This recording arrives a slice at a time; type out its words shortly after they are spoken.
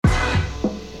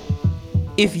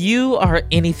If you are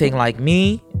anything like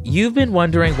me, you've been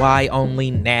wondering why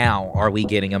only now are we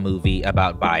getting a movie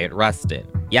about Bayard Rustin.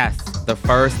 Yes, the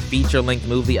first feature-length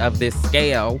movie of this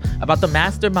scale about the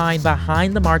mastermind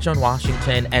behind the March on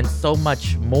Washington and so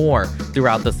much more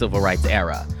throughout the Civil Rights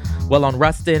era. Well, on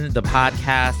Rustin, the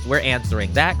podcast, we're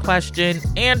answering that question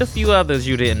and a few others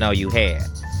you didn't know you had.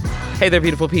 Hey there,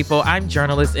 beautiful people. I'm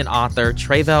journalist and author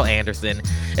Tre'vell Anderson.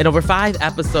 In over 5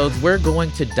 episodes, we're going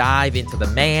to dive into the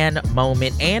man,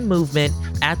 moment, and movement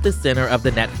at the center of the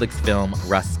Netflix film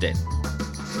Rustin.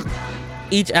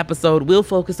 Each episode will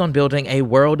focus on building a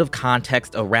world of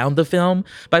context around the film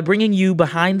by bringing you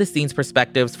behind-the-scenes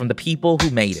perspectives from the people who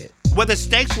made it. Well, the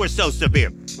stakes were so severe.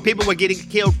 People were getting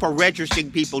killed for registering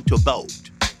people to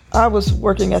vote. I was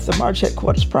working at the March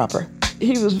headquarters proper.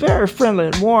 He was very friendly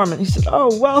and warm, and he said,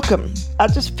 "Oh, welcome." I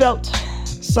just felt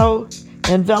so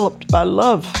enveloped by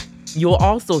love. You'll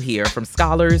also hear from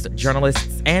scholars,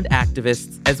 journalists, and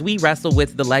activists as we wrestle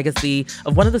with the legacy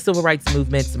of one of the civil rights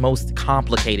movement's most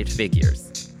complicated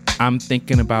figures. I'm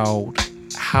thinking about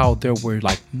how there were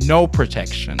no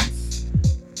protections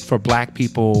for Black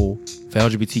people, for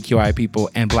LGBTQI people,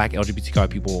 and Black LGBTQI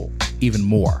people even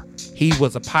more. He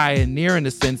was a pioneer in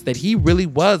the sense that he really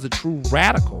was a true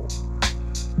radical.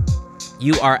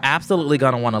 You are absolutely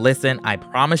going to want to listen. I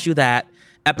promise you that.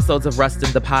 Episodes of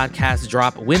Rustin, the podcast,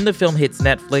 drop when the film hits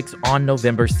Netflix on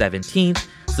November 17th.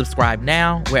 Subscribe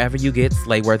now wherever you get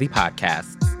Slayworthy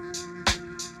podcasts.